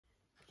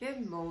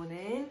Good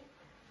morning.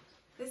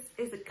 This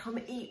is a come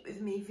eat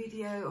with me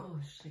video. Oh,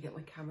 should I get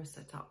my camera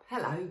set up?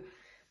 Hello.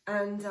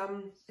 And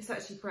it's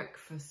actually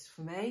breakfast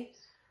for me.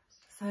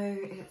 So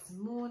it's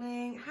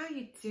morning. How are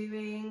you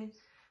doing?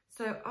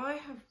 So I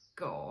have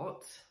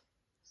got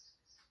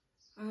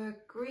a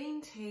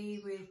green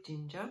tea with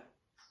ginger,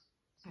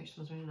 which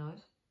smells really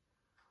nice.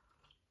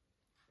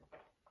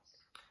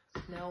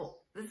 Now,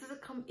 this is a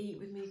come eat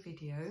with me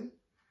video.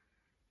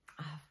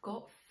 I've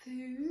got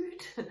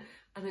food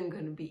and I'm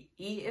going to be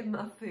eating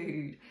my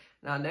food.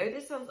 Now I know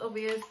this sounds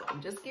obvious, but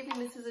I'm just giving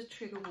this as a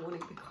trigger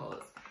warning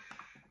because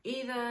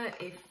either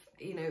if,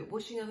 you know,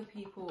 watching other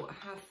people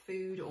have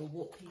food or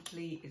what people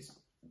eat is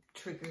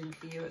triggering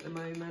for you at the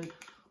moment,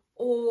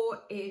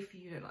 or if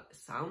you don't like the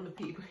sound of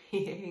people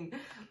eating,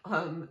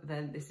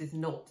 then this is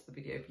not the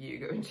video for you.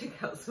 Go and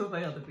check out some of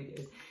my other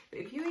videos.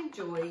 But if you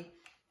enjoy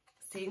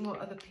seeing what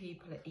other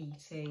people are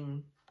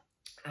eating,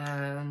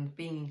 and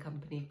being in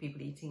company of people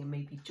eating and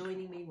maybe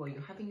joining me while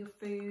you're having your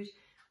food,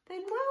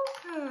 then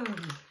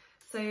welcome.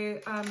 So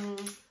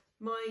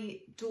my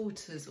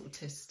daughter's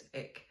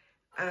autistic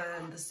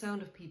and the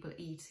sound of people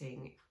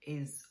eating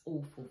is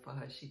awful for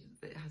her. She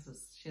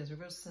has a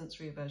real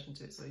sensory aversion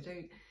to it, so I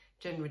don't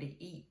generally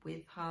eat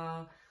with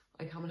her.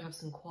 I come and have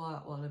some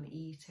quiet while I'm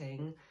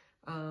eating,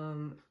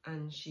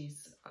 and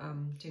she's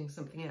doing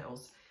something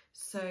else.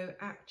 So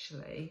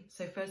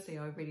firstly,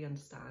 I really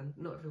understand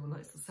not everyone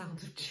likes the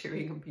sound of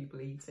chewing and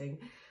people eating,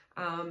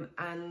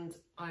 and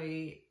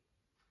I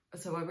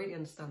really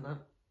understand that.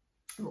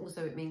 And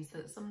also it means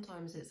that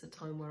sometimes it's a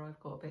time where I've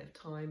got a bit of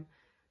time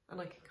and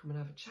I can come and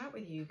have a chat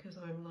with you because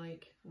I'm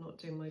like not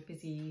doing my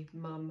busy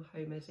mum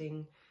home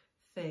editing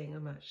thing.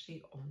 I'm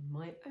actually on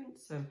my own.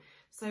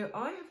 So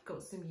I have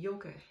got some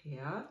yogurt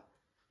here,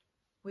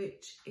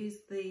 which is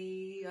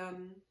the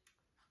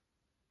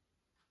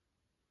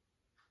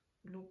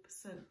 0%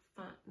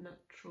 fat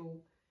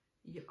natural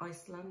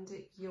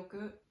Icelandic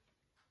yogurt.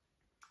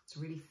 It's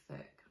really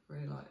thick. I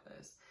really like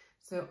this.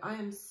 So I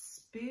am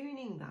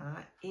spooning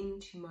that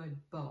into my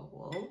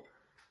bowl,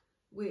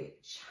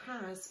 which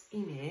has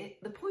in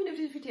it, the point of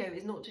this video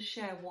is not to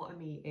share what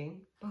I'm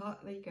eating,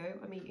 but there you go,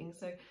 I'm eating.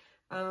 So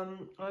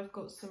I've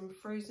got some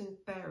frozen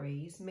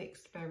berries,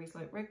 mixed berries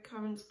like red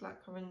currants,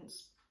 black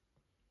currants,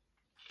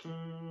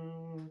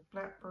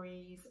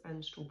 blackberries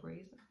and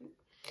strawberries, I think.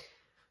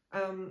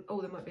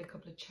 Oh, there might be a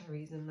couple of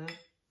cherries in there.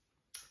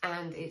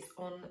 And it's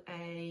on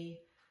a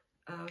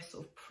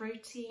sort of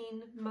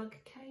protein mug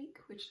cake,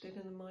 which I did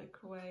in the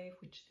microwave,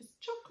 which is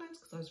chocolate,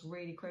 because I was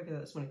really craving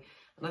that this morning.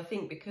 And I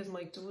think because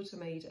my daughter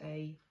made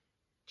a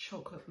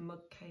chocolate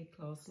mug cake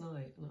last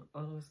night, and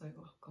I was like,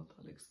 oh God,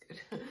 that looks good.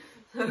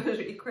 So I was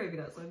really craving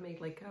that, so I made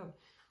like a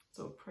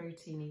sort of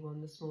proteiny one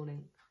this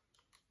morning.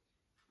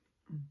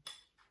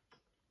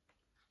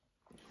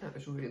 That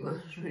was really good,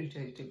 it was really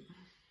tasty.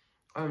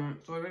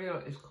 So I really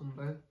like this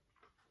combo.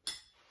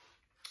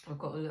 I've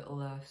got a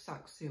little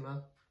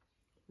satsuma.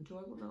 Do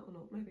I want that or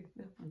not? Maybe.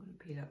 No, I'm going to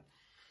peel it.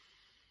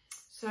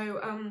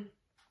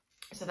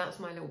 So that's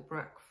my little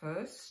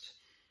breakfast.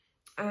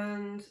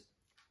 And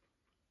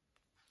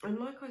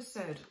like I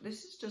said,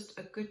 this is just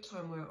a good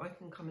time where I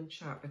can come and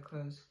chat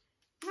because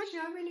actually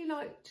I really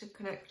like to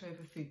connect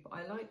over food, but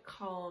I like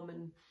calm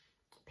and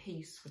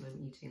peace when I'm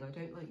eating. I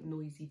don't like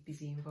noisy,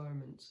 busy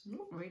environments. I'm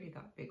not really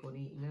that big on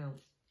eating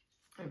out.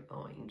 I don't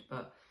mind,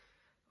 but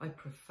I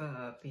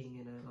prefer being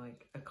in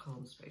a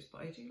calm space.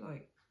 But I do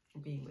like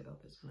being with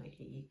others when I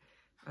eat,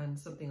 and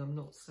something I'm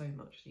not so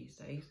much these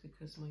days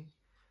because my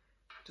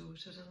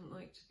daughter doesn't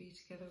like to be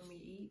together when we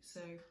eat, so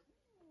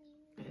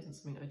it isn't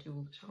something I do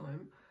all the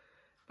time.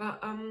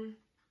 But what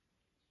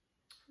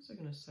was I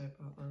going to say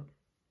about that?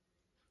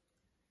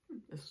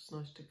 It's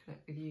nice to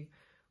connect with you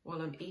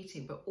while I'm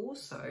eating, but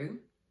also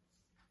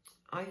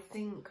I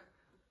think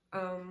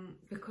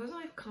because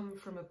I've come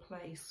from a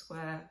place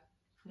where,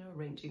 now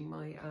arranging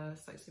my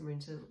satsuma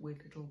into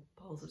weird little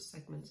piles of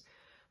segments.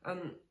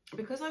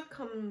 Because I've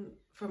come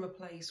from a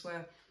place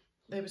where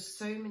there were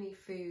so many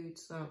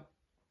foods that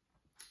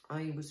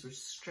I was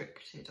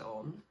restricted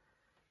on,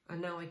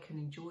 and now I can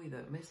enjoy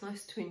them. It's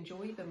nice to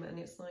enjoy them, and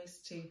it's nice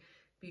to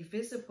be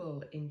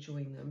visible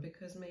enjoying them,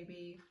 because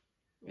maybe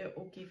it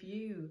will give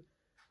you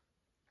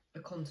a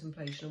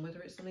contemplation on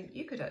whether it's something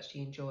you could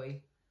actually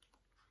enjoy.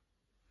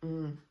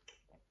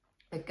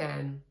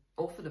 Again,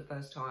 or for the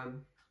first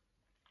time,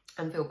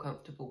 and feel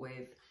comfortable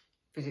with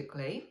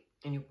physically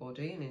in your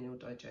body and in your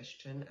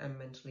digestion, and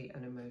mentally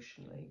and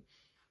emotionally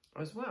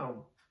as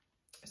well.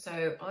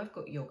 So I've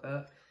got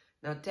yogurt.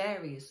 Now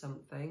dairy is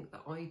something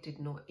that I did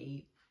not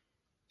eat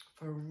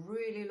for a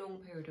really long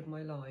period of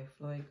my life,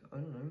 like, I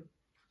don't know,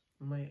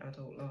 my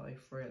adult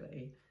life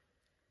really.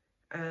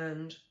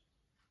 And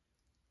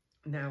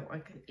now I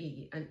can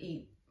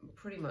eat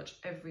pretty much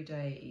every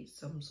day, eat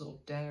some sort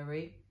of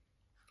dairy,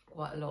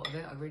 quite a lot of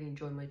it. I really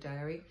enjoy my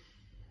dairy.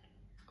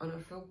 And I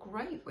feel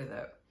great with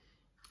it.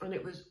 And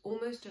it was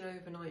almost an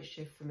overnight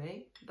shift for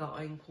me that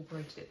I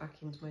incorporated it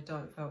back into my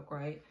diet. Felt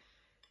great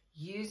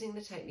using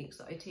the techniques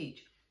that I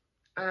teach.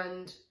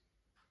 And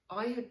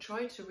I had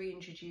tried to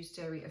reintroduce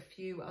dairy a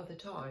few other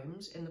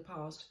times in the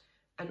past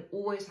and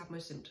always had my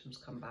symptoms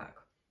come back.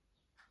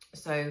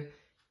 So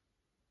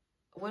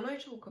when I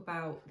talk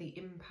about the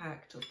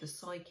impact of the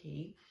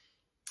psyche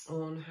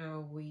on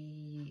how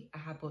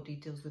our body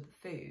deals with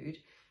the food,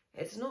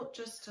 it's not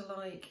just to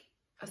like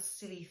a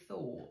silly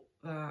thought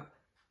that,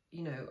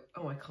 you know,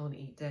 oh, I can't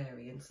eat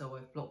dairy and so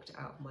I've blocked it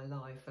out of my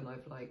life and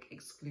I've like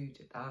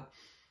excluded that.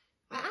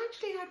 I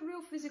actually had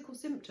real physical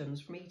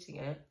symptoms from eating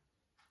it,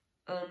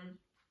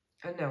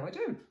 and now I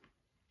don't.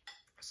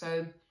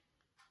 So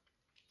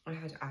I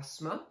had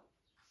asthma.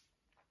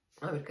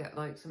 I would get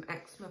like some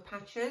eczema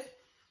patches,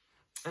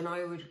 and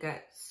I would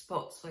get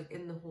spots like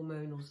in the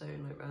hormonal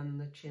zone, like around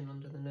the chin,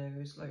 under the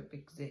nose, like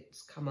big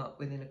zits come up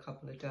within a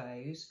couple of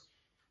days.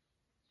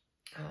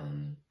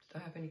 Did I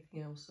have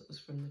anything else that was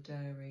from the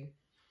dairy?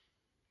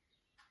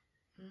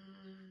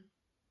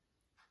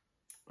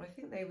 I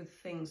think they were the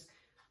things,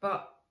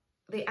 but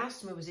the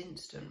asthma was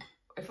instant.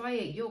 If I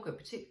ate yogurt,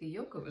 particularly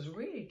yogurt was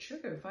really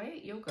trigger. If I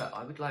ate yogurt,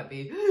 I would like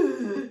be,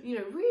 you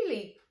know,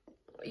 really,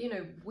 you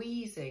know,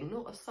 wheezing,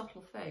 not a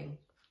subtle thing.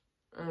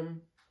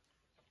 And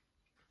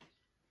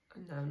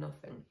now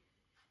nothing.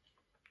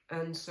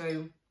 And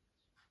so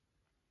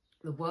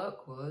the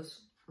work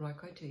was,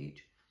 like I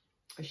teach,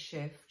 a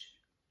shift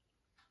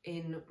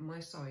in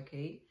my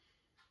psyche,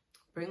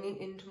 bringing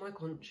into my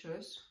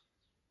conscious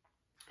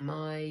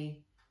my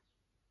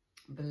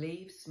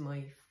beliefs,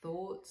 my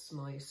thoughts,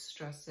 my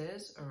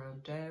stresses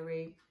around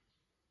dairy,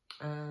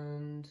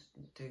 and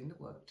doing the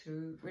work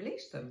to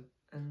release them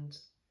and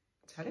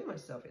telling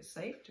myself it's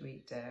safe to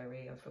eat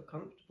dairy. I feel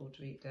comfortable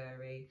to eat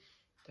dairy.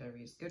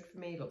 Dairy is good for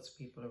me. Lots of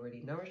people are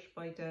really nourished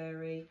by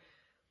dairy,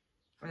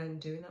 and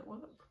doing that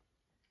work.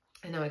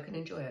 And now I can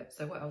enjoy it.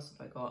 So what else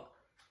have I got?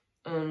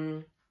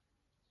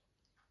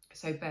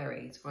 So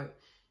berries, right?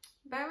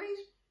 Berries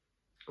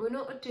were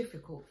not a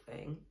difficult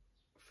thing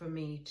for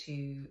me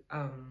to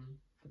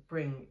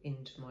bring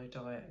into my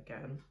diet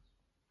again.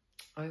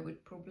 I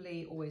would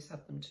probably always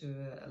have them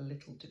to a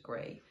little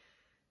degree,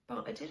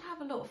 but I did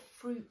have a lot of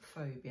fruit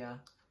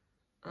phobia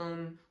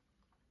from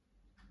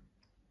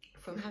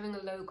having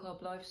a low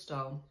carb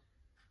lifestyle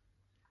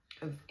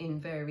in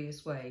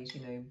various ways,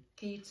 you know,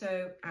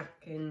 keto,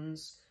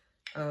 Atkins,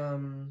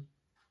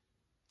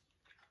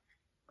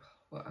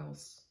 what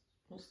else?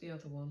 What's the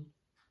other one?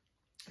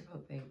 I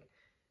can't think.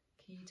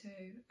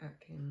 Keto,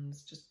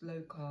 Atkins, just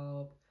low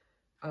carb,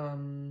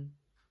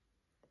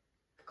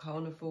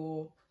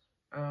 carnivore,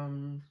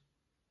 another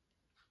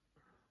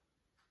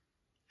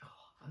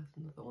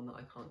one that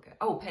I can't get.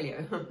 Oh,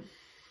 paleo.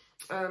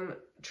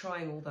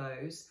 Trying all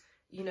those,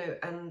 you know,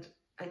 and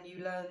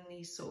you learn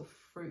these sort of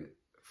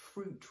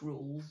fruit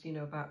rules, you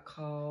know, about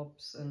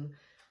carbs,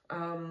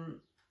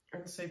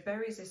 and so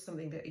berries is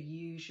something that are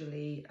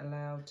usually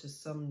allowed to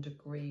some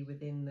degree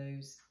within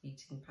those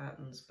eating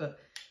patterns, but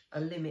a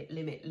limit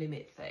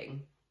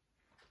thing,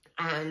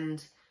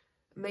 and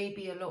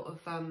maybe a lot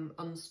of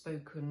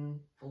unspoken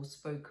or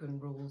spoken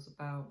rules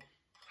about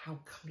how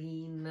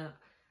clean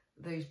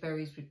those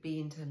berries would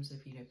be in terms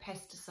of, you know,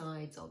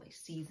 pesticides. Are they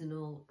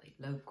seasonal? Are they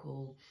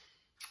local?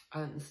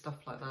 And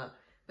stuff like that.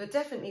 But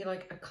definitely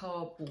like a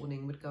carb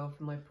warning would go off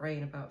in my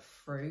brain about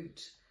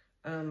fruit.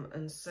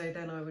 And so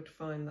then I would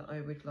find that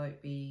I would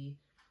like be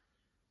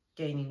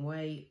gaining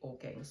weight or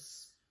getting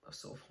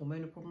sort of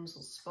hormonal problems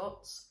or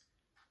spots.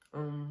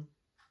 And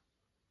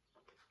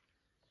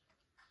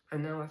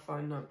now I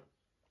find that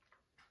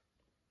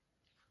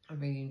I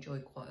really enjoy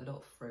quite a lot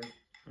of fruit.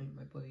 I think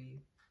my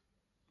body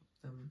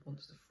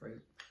wants the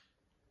fruit.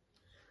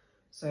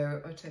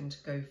 So I tend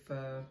to go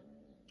for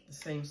the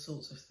same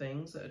sorts of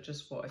things that are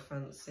just what I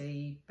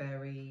fancy.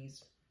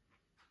 Berries,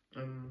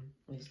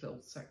 these little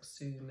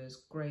saxumas,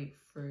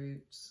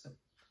 grapefruits,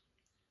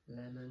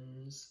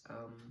 lemons,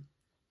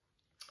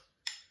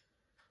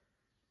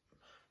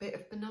 bit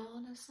of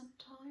banana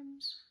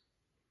sometimes,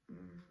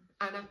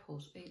 and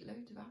apples. I eat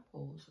loads of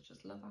apples. I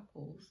just love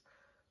apples,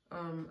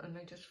 and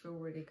they just feel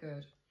really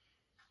good.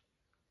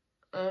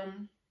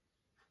 And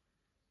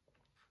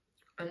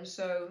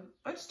so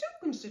I still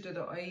consider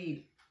that I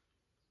eat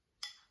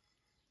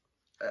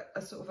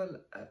a sort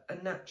of a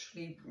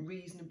naturally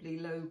reasonably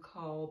low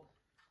carb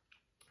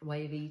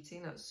way of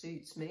eating that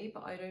suits me,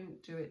 but I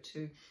don't do it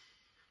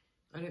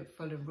I don't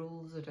follow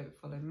rules, I don't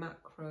follow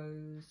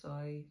macros.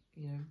 I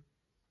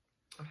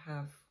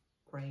have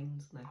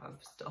grains and I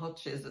have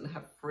starches and I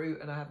have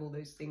fruit and I have all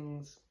those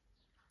things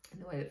in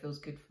the way that feels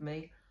good for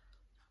me.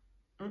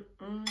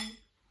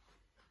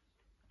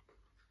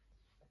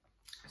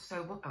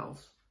 So what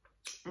else?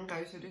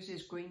 Okay, so this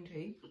is green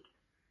tea.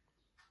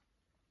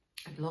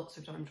 And lots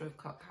of times I've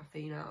cut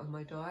caffeine out of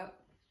my diet.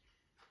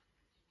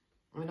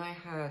 When I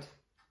had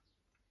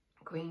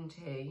green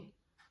tea,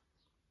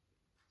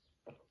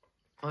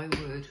 I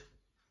would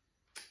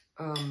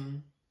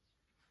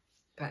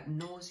get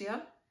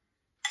nausea.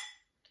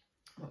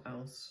 What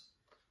else?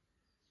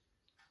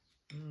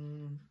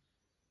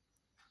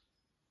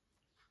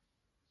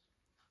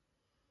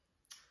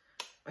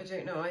 I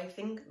don't know. I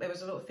think there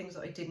was a lot of things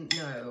that I didn't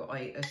know.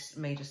 I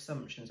made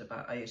assumptions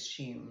about. I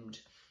assumed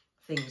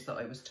things that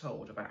I was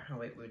told about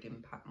how it would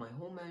impact my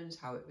hormones,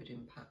 how it would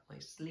impact my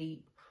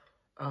sleep,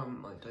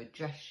 my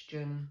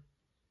digestion,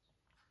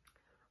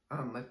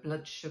 my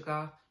blood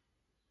sugar,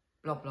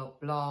 blah, blah,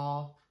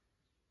 blah.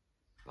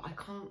 But I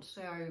can't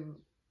say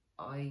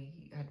I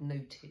had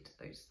noted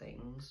those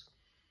things,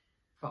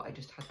 but I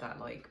just had that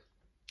like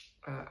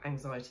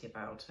anxiety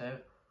about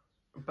it.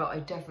 But I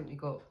definitely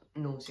got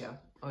nausea.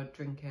 I'd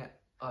drink it,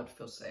 I'd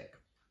feel sick.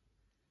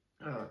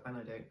 And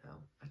I don't now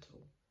at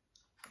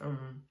all.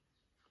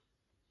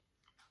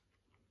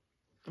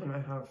 And I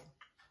have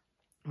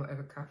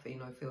whatever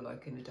caffeine I feel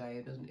like in a day.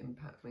 It doesn't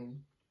impact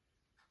me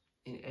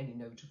in any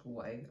notable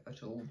way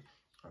at all.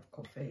 I have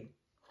coffee,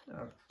 I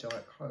have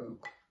Diet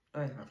Coke,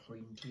 I have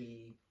green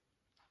tea,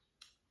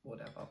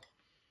 whatever.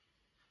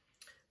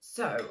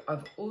 So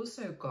I've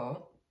also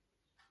got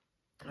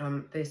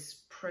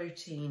this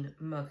protein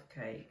mug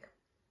cake.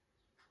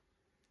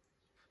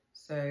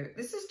 So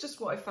this is just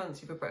what I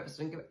fancy for breakfast.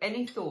 I didn't give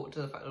any thought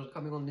to the fact that I was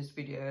coming on this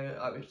video.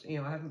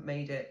 I haven't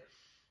made it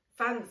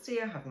fancy.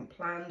 I haven't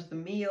planned the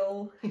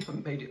meal. I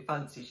haven't made it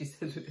fancy. She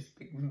says with this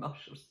big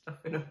mush of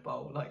stuff in a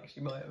bowl, like she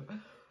might have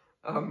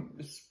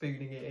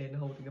spooning it in,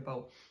 holding a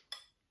bowl.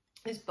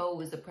 This bowl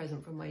was a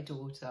present from my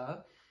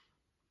daughter.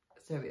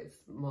 So it's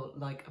more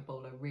like a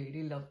bowl I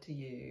really love to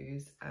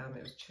use.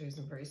 It was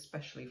chosen very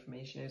specially for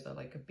me. She knows I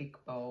like a big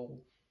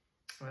bowl.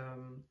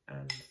 And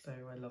so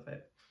I love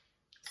it.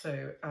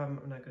 So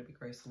I'm now going to be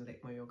gross and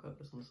lick my yogurt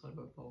that's on the side of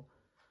a bowl.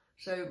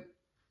 So,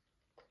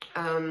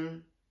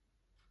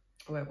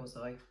 where was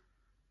I?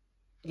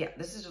 Yeah,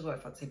 this is just what I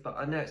fancy, but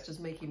I know it's just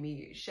making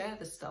me share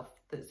the stuff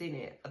that's in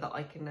it that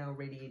I can now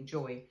really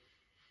enjoy.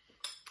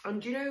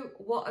 And you know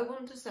what I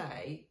want to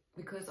say,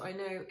 because I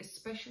know,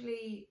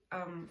 especially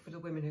for the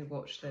women who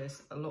watch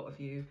this, a lot of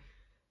you,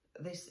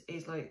 this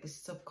is like this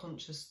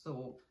subconscious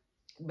thought,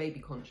 maybe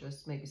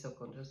conscious, maybe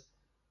subconscious,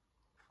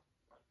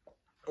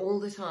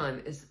 all the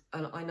time is,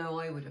 and I know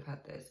I would have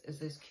had this, is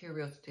this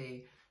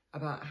curiosity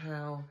about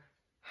how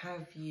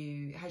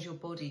has your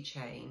body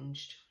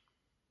changed?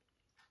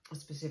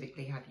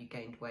 Specifically, have you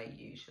gained weight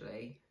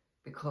usually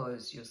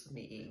because you're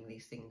suddenly eating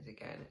these things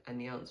again? And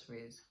the answer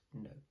is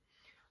no.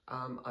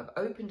 I've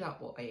opened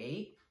up what I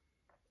eat.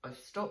 I've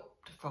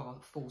stopped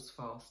false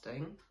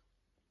fasting.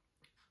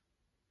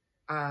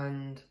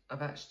 And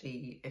I've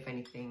actually, if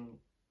anything,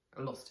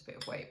 lost a bit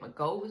of weight. My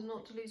goal was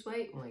not to lose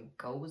weight. My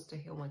goal was to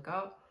heal my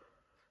gut.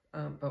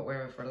 But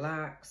where I've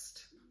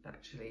relaxed,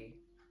 actually,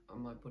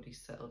 my body's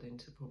settled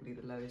into probably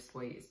the lowest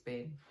weight it's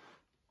been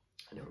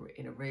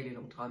in a really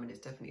long time, and it's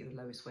definitely the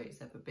lowest weight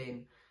it's ever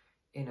been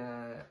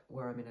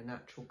where I'm in a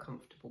natural,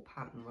 comfortable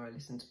pattern where I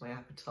listen to my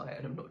appetite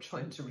and I'm not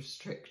trying to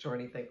restrict or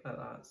anything like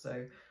that.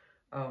 So,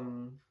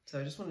 so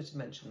I just wanted to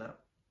mention that.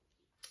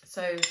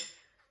 So,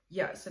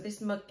 yeah, so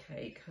this mug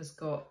cake has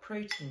got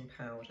protein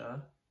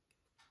powder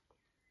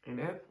in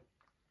it.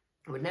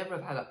 I would never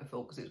have had that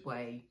before because it's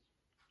whey,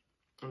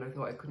 and I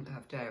thought I couldn't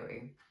have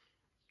dairy.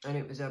 And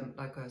it was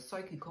like a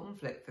psyche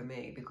conflict for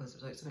me because it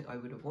was like something I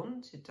would have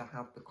wanted to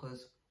have,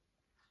 because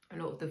a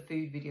lot of the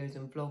food videos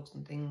and vlogs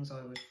and things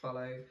I would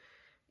follow,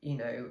 you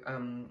know,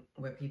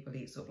 where people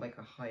eat sort of like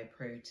a high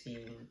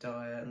protein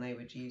diet and they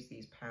would use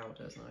these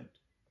powders, and I'd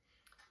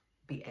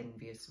be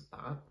envious of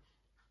that.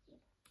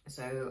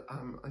 So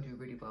I do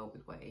really well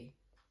with whey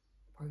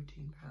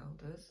protein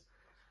powders.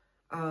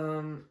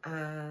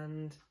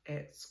 And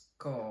it's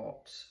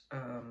got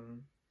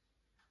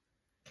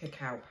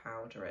cacao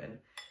powder in.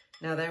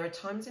 Now, there are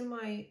times in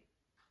my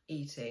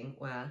eating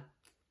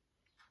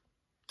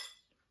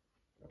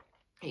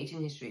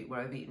history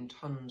where I've eaten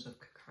tons of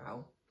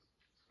cacao,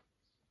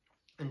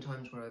 and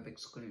times where I've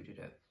excluded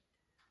it.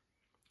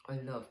 I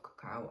love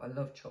cacao. I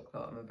love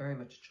chocolate. I'm very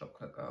much a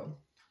chocolate girl,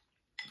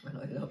 and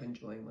I love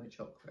enjoying my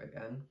chocolate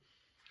again.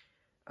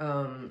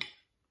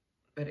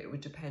 But it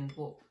would depend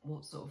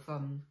what sort of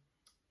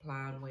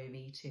plan, way of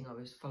eating I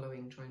was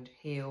following, trying to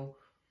heal,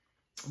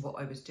 what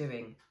I was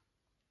doing.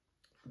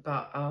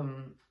 But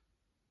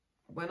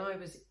when I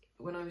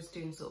was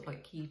doing sort of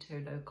like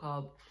keto, low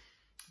carb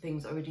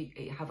things, I would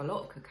have a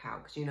lot of cacao,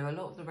 because you know a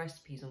lot of the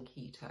recipes on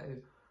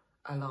keto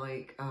are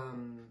like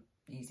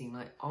using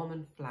like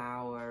almond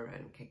flour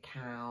and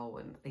cacao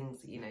and things,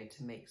 you know,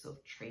 to make sort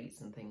of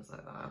treats and things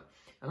like that.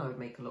 And I would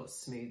make a lot of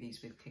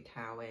smoothies with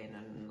cacao in,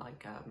 and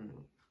like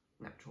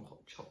natural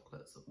hot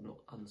chocolates, not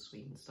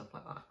unsweetened, stuff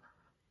like that.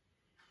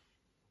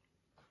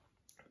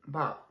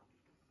 But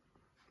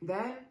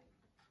then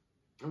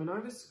when I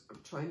was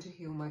trying to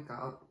heal my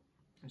gut,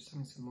 I'm just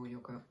having some more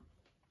yogurt.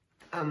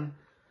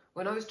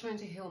 When I was trying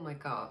to heal my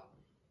gut,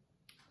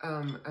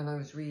 and I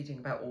was reading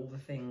about all the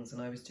things,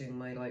 and I was doing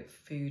my like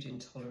food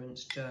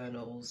intolerance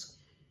journals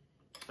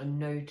and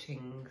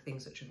noting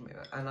things that shouldn't be,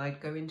 and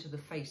I'd go into the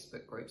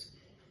Facebook groups,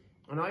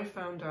 and I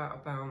found out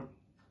about,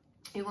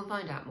 you will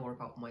find out more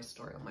about my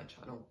story on my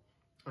channel.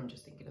 I'm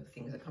just thinking of the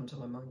things that come to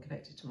my mind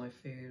connected to my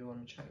food, or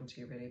I'm chatting to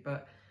you really,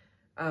 but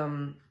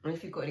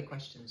if you've got any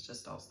questions,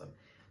 just ask them.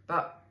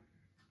 But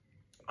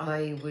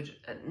I would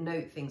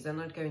note things,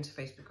 and I'd go into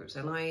Facebook groups,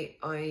 and I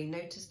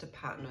noticed a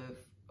pattern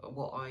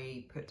what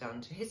I put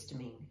down to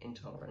histamine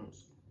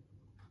intolerance,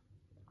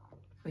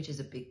 which is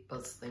a big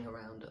buzz thing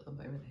around at the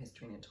moment,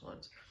 histamine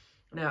intolerance.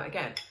 Now,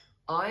 again,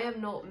 I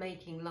am not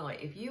making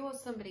light. If you are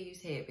somebody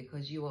who's here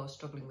because you are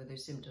struggling with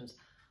those symptoms,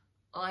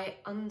 I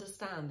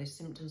understand those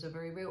symptoms are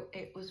very real.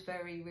 It was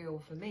very real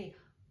for me.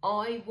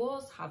 I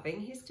was having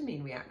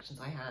histamine reactions.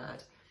 I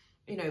had,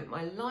 you know,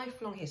 my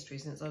lifelong history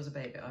since I was a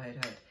baby. I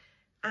had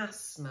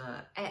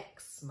asthma,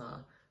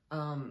 eczema,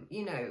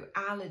 you know,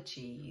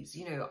 allergies.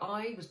 You know,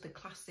 I was the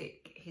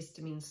classic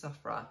histamine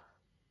sufferer.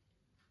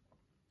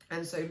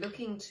 And so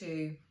looking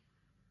to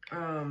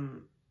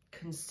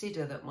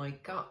consider that my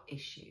gut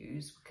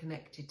issues were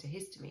connected to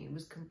histamine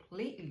was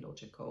completely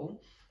logical.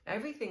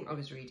 Everything I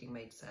was reading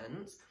made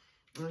sense.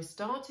 And I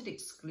started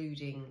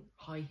excluding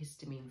high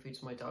histamine foods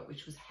from my diet,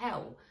 which was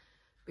hell,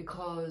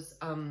 because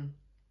a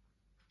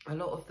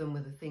lot of them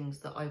were the things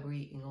that I were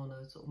eating on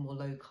a sort of more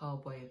low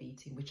carb way of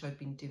eating, which I'd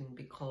been doing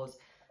because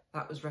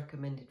that was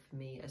recommended for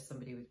me as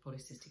somebody with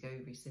polycystic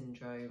ovary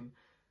syndrome.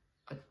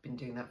 I'd been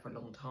doing that for a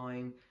long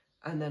time.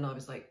 And then I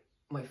was like,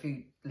 my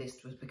food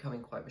list was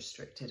becoming quite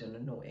restricted and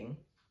annoying.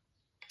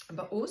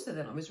 But also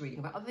then I was reading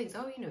about other things.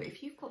 Oh, you know,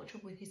 if you've got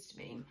trouble with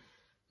histamine,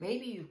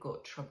 maybe you've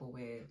got trouble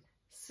with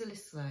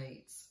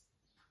salicylates,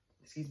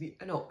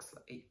 and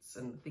oxalates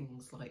and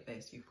things like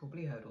this. You've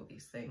probably heard all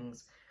these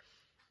things.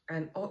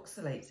 And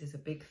oxalates is a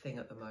big thing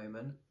at the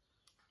moment.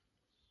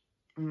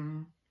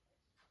 And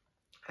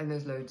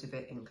there's loads of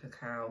it in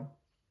cacao,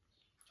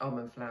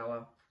 almond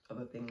flour,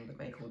 other things that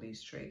make all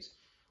these treats,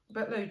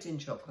 but loads in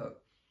chocolate.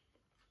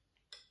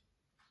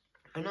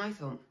 And I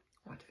thought,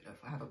 I don't know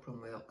if I have a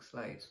problem with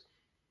oxalates,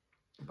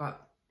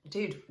 but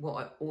did what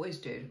I always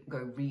did,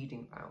 go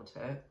reading about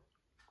it.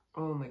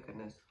 Oh my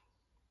goodness.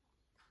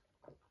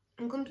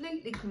 I'm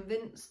completely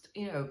convinced,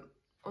 you know,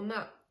 on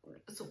that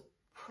sort of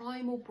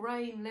primal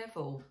brain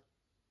level,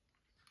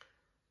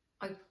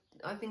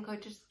 I think I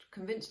just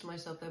convinced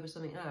myself there was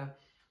something there.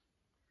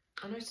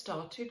 And I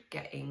started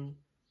getting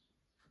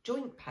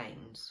joint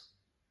pains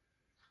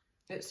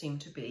that seemed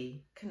to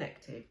be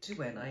connected to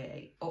when I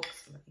ate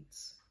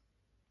oxalates.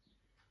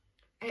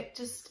 It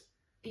just,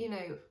 you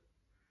know,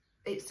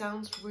 it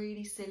sounds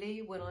really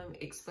silly when I'm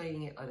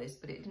explaining it like this,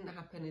 but it didn't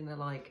happen in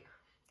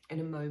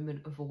a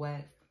moment of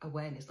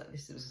awareness like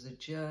this. It was a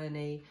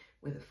journey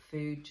with a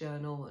food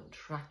journal and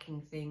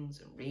tracking things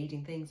and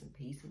reading things and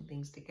piecing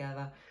things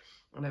together.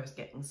 And I was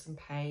getting some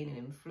pain and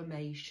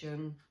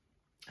inflammation,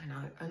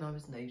 and I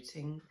was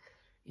noting,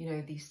 you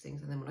know, these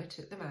things. And then when I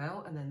took them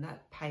out, and then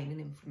that pain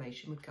and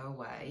inflammation would go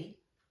away.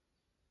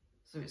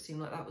 So it seemed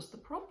like that was the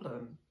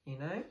problem, you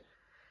know.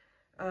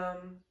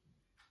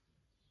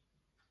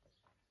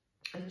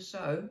 And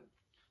so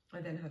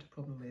I then had a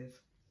problem with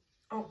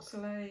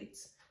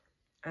oxalates,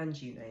 and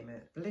you name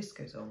it, the list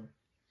goes on.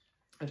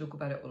 I talk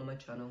about it all on my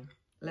channel.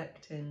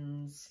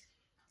 Lectins,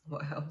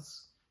 what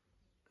else?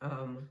 I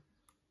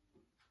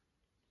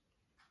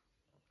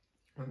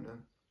don't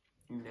know,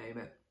 you name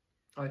it.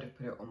 I'd have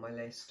put it on my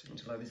list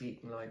until I was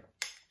eating like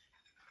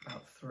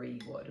about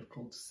 3 what I'd have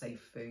called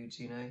safe foods,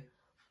 you know,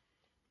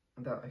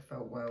 that I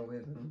felt well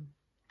with, and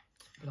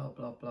blah,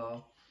 blah,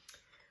 blah.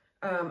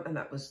 And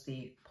that was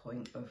the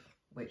point of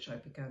which I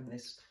began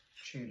this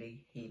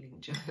truly healing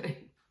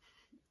journey.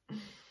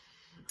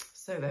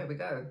 So there we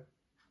go.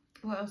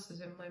 What else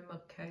is in my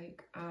mug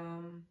cake?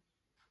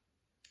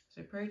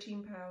 So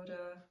protein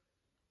powder,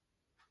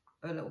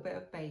 a little bit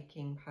of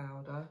baking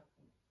powder,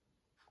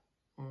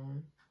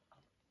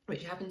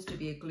 which happens to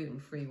be a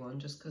gluten-free one,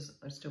 just because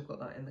I've still got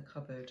that in the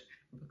cupboard,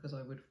 because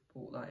I would have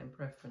bought that in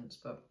preference,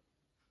 but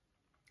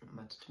it doesn't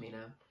matter to me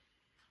now.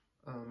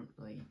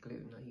 I eat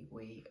gluten, I eat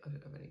wheat, I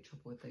don't have any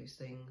trouble with those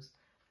things.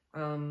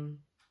 And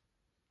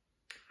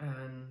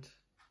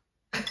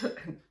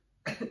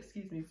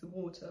excuse me, some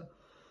water.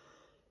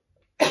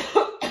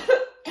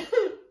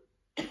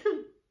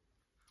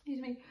 Excuse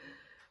me.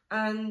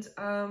 And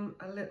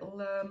a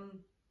little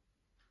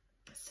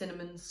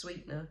cinnamon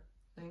sweetener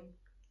thing.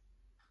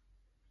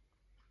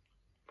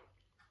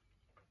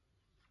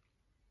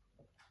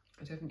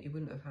 I definitely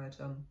wouldn't have had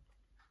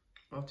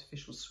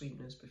artificial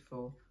sweeteners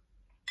before.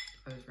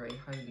 I was very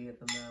holier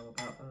than thou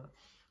about that.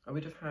 I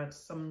would have had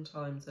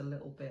sometimes a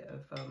little bit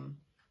of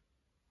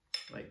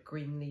like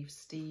green leaf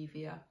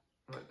stevia,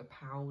 like the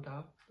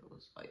powder. It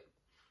was like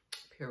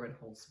pure and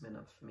wholesome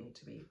enough for me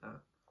to eat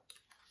that.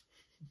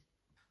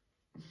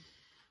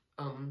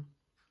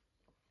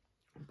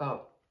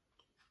 But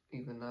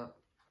even that,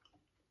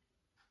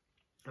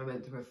 I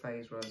went through a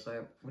phase where I was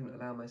like, wouldn't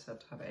allow myself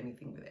to have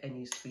anything with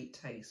any sweet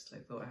taste. I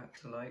thought I had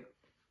to like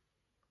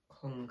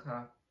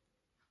conquer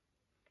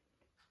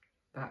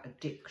that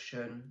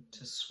addiction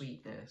to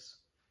sweetness.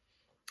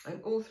 And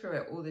all through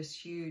it, all this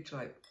huge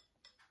like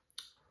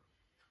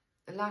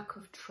lack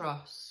of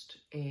trust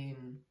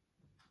in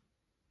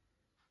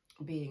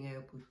being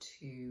able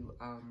to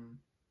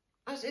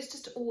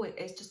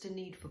it's just a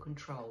need for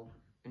control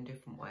in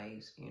different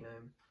ways, you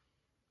know,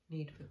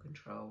 need for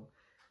control.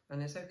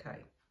 And it's okay,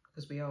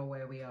 because we are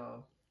where we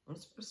are.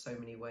 There's so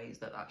many ways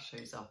that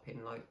shows up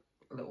in like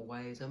little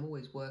ways. I'm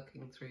always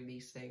working through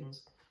these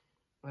things.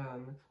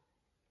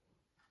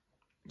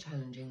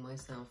 challenging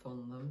myself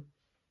on them.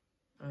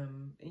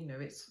 You know,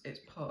 it's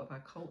part of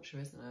our culture,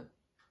 isn't it?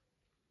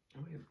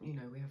 You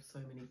know, we have so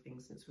many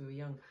things since we were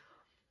young.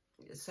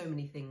 So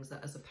many things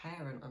that as a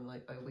parent, I'm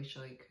like, I wish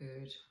I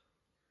could.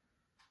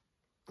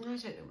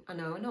 I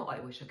know, not I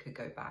wish I could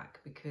go back,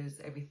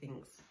 because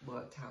everything's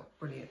worked out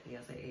brilliantly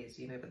as it is,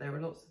 you know, but there are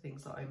lots of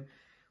things that I'm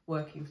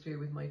working through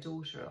with my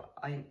daughter.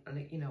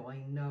 You know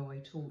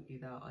I taught you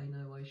that, I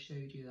know I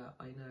showed you that,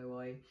 I know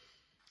I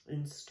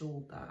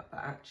installed that,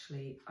 but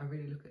actually I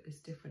really look at this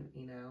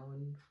differently now,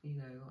 and you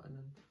know,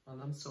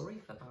 and I'm sorry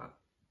for that.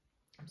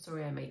 I'm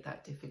sorry I made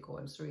that difficult.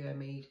 I'm sorry I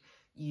made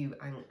you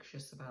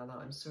anxious about that.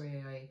 I'm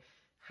sorry I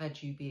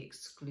had you be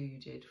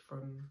excluded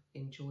from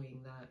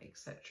enjoying that,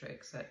 etc.,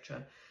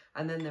 etc.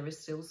 And then there are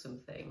still some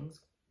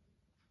things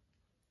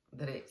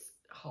that it's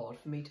hard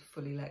for me to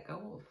fully let go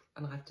of,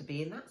 and I have to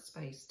be in that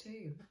space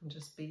too, and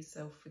just be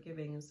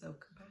self-forgiving and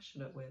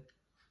self-compassionate with.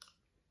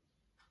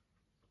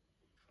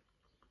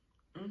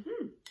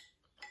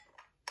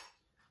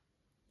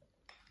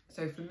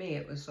 So for me,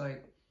 it was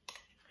like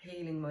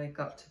healing my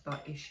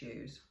gut-to-butt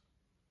issues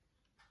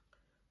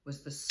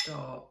was the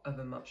start of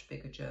a much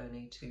bigger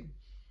journey to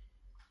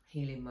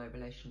healing my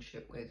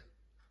relationship with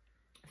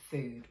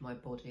food, my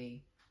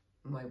body,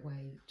 my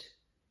weight.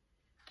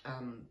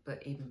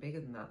 But even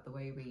bigger than that, the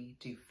way we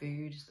do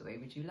food is the way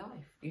we do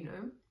life, you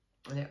know?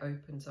 And it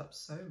opens up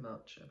so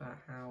much about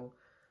how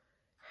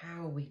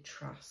we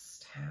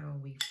trust, how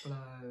we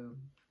flow,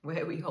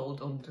 where we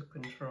hold on to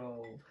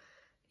control.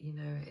 You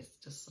know, it's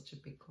just such a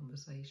big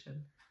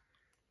conversation.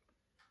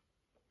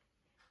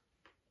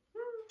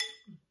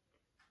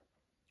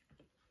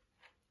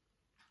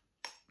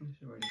 This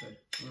is really good.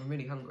 I'm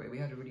really hungry. We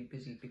had a really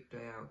busy big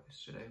day out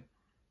yesterday.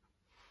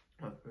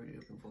 I'm really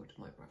looking forward to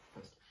my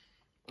breakfast.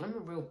 I'm a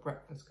real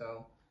breakfast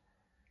girl.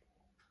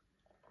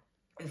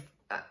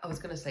 I was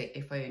going to say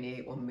if I only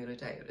ate one meal a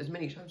day, but as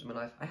many times in my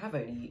life I have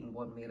only eaten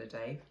one meal a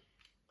day,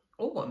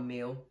 or one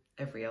meal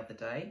every other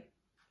day,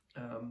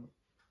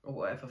 or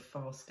whatever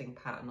fasting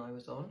pattern I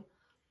was on.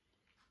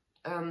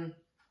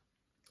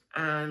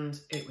 And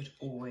it would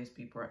always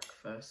be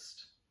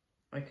breakfast.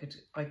 I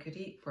could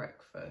eat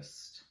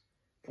breakfast,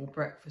 or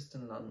breakfast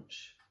and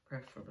lunch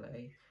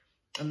preferably,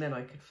 and then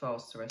I could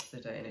fast the rest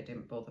of the day and it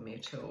didn't bother me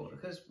at all.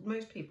 Because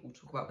most people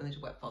talk about, when they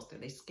talk about fasting,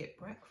 they skip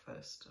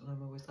breakfast, and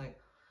I'm always like,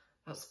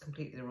 that's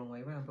completely the wrong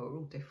way around, but we're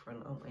all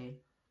different, aren't we?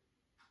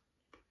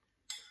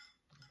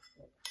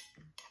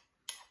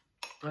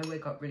 I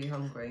wake up really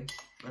hungry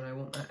and I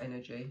want that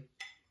energy.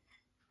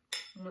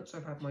 Once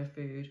I've had my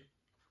food,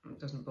 it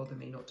doesn't bother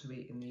me not to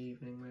eat in the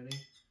evening, really.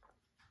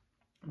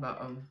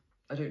 But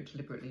I don't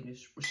deliberately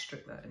just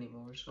restrict that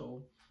anymore at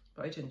all.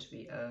 But I tend to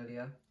eat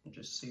earlier. It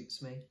just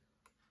suits me.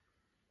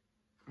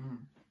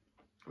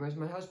 Whereas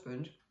my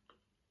husband,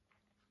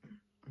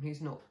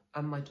 he's not,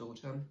 and my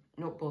daughter,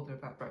 not bothered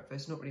about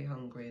breakfast, not really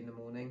hungry in the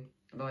morning,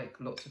 like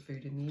lots of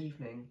food in the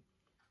evening.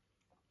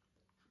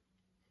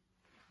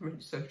 Really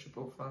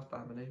sociable for our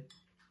family.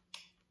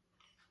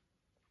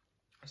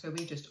 So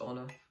we just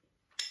honour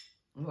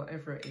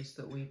whatever it is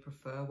that we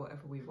prefer,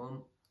 whatever we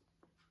want.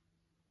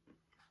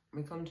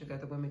 We come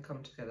together when we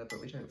come together,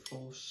 but we don't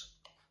force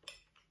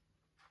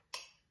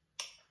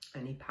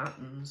any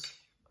patterns.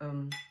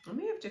 And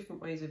we have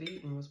different ways of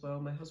eating as well.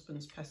 My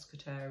husband's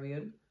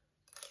pescatarian,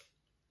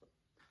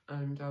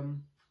 and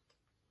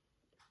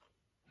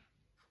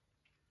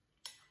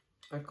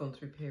I've gone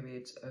through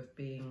periods of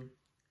being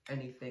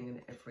anything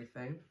and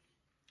everything.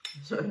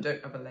 So I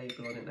don't have a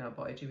label on it now,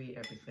 but I do eat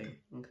everything,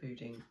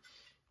 including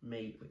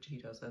meat, which he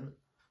doesn't.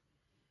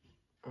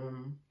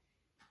 And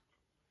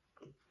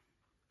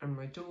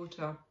my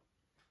daughter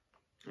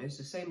is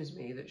the same as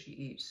me, that she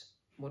eats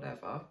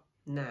whatever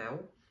now,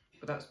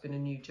 but that's been a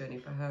new journey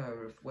for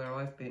her, of where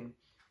I've been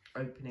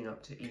opening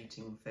up to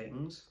eating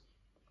things.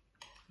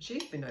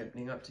 She's been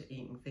opening up to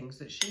eating things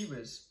that she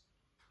was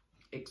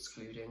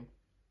excluding,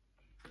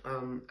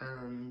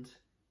 and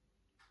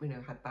you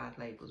know, had bad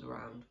labels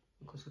around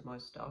because of my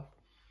stuff.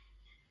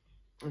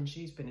 And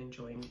she's been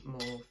enjoying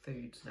more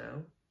foods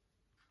now.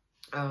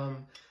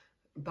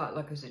 But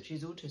like I said,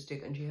 she's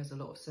autistic and she has a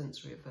lot of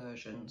sensory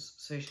aversions,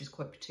 so she's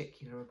quite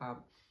particular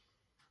about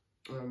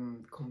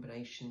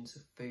combinations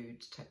of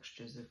foods,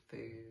 textures of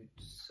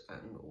foods,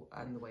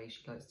 and the way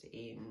she likes to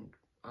eat,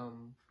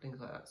 and things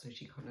like that. So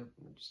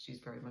she's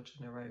very much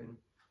in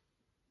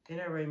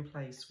her own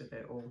place with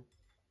it all.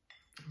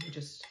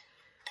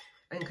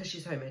 And because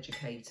she's home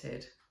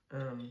educated,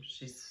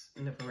 she's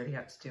never really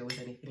had to deal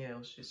with anything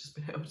else. She's just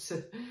been able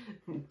to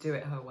do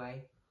it her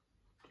way,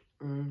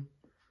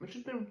 which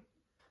has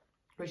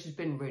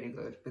been really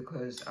good,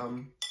 because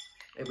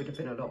it would have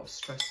been a lot of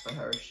stress for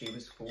her if she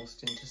was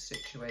forced into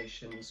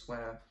situations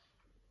where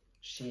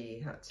she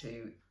had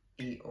to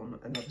eat on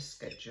another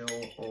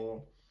schedule,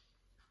 or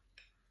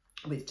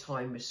with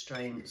time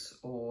restraints,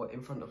 or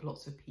in front of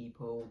lots of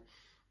people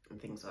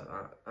and things like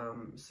that.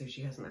 So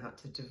she hasn't had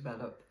to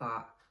develop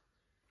that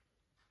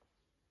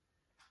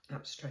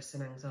stress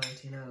and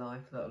anxiety in her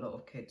life that a lot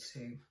of kids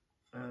who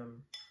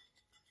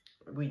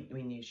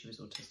we knew she was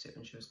autistic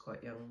when she was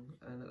quite young,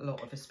 and a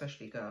lot of,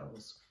 especially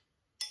girls,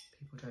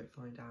 people don't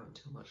find out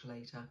until much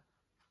later.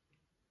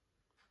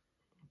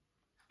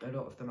 A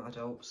lot of them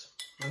adults,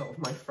 a lot of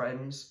my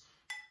friends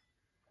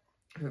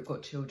who have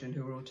got children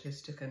who are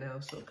autistic are now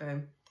sort of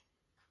going,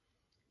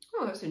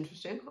 oh, that's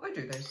interesting, I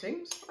do those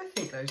things, I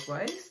think those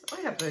ways,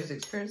 I have those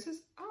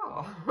experiences,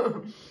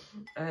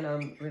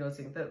 and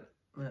realising that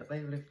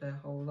they've lived their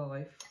whole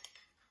life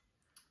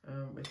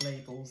with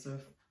labels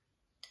of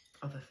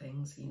other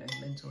things, you know,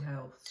 mental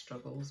health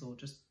struggles or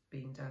just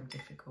being damn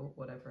difficult,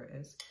 whatever it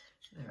is.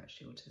 They're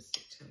actually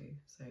autistic too,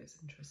 so it's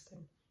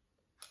interesting.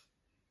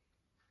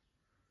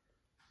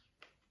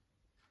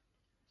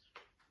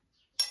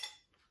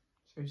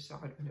 So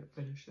sad when it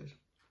finishes.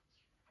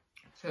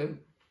 So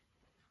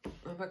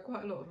I've had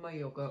quite a lot of my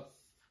yoghurt,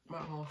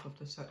 about half of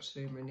the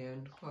satsuma in the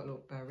end, quite a lot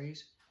of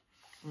berries.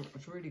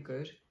 It's really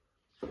good.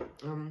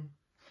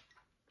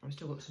 I've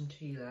still got some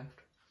tea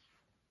left,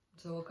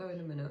 so I'll go in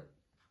a minute.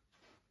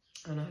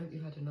 And I hope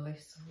you had a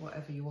nice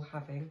whatever you're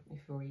having if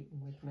you're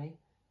eating with me.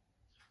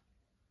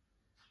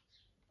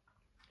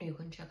 You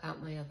can check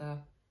out my other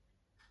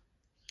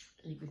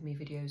Eat With Me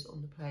videos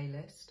on the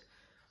playlist.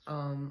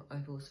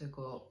 I've also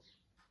got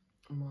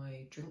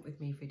my Drink With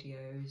Me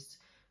videos,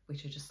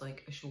 which are just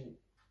like a short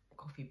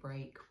coffee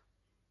break.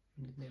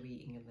 There's no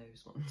eating in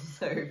those ones.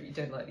 So if you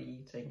don't like the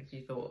eating, if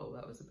you thought, oh,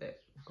 that was a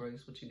bit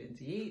gross, what you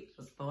didn't eat,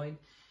 that's fine.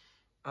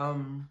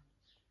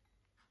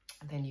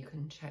 Then you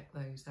can check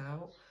those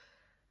out.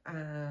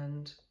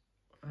 And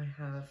I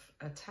have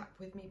a Tap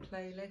With Me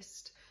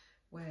playlist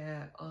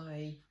where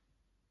I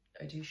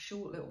do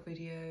short little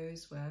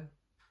videos where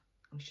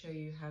I show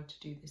you how to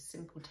do this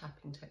simple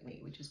tapping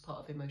technique, which is part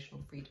of emotional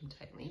freedom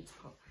techniques,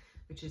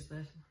 which is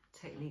the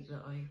technique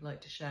that I like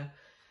to share.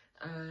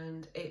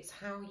 And it's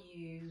how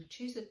you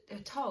choose a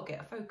target,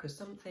 a focus,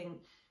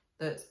 something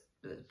that's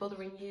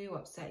bothering you,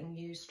 upsetting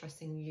you,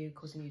 stressing you,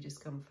 causing you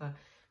discomfort,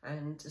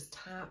 and just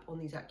tap on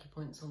these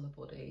acupoints on the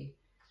body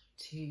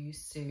to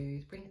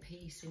soothe, bring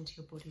peace into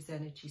your body's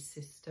energy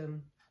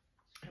system.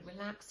 It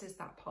relaxes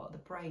that part of the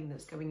brain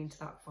that's going into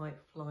that fight,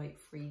 flight,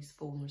 freeze,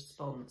 fawn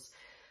response,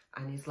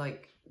 and is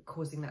like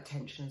causing that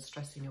tension and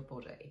stress in your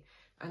body.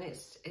 And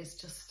it's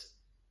just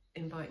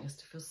inviting us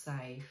to feel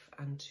safe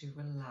and to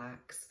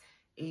relax,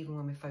 even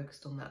when we're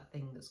focused on that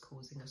thing that's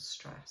causing us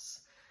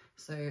stress.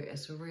 So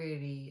it's a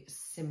really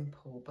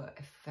simple but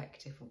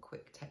effective and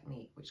quick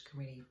technique which can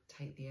really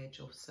take the edge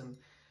off some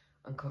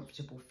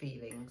uncomfortable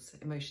feelings,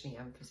 emotionally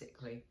and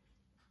physically.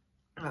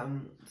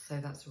 So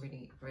that's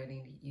really,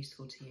 really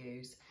useful to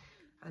use.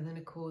 And then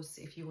of course,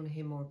 if you want to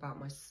hear more about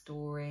my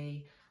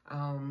story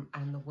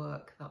and the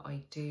work that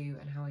I do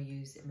and how I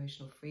use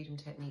emotional freedom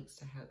techniques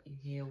to help you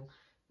heal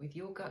with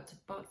your gut to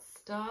butt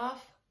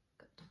stuff,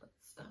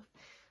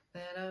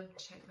 then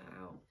check that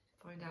out,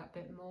 find out a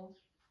bit more.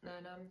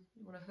 And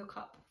you want to hook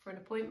up for an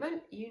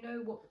appointment, you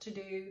know what to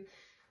do.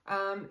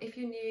 If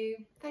you're new,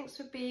 thanks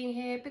for being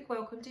here, big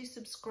welcome, do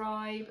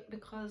subscribe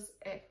because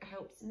it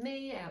helps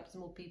me, it helps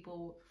more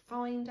people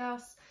find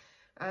us,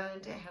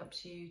 and it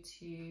helps you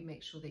to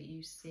make sure that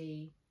you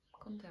see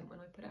content when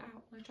I put it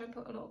out. I try and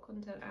put a lot of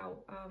content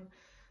out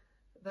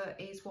that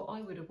is what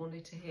I would have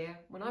wanted to hear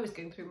when I was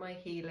going through my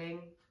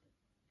healing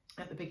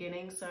at the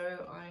beginning, so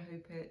I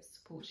hope it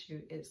supports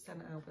you. It's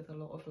sent out with a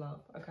lot of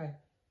love. Okay.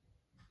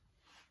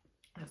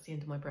 That's the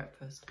end of my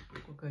breakfast.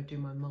 I'll go do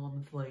my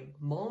mom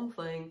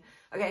thing.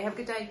 Okay, have a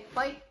good day.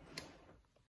 Bye.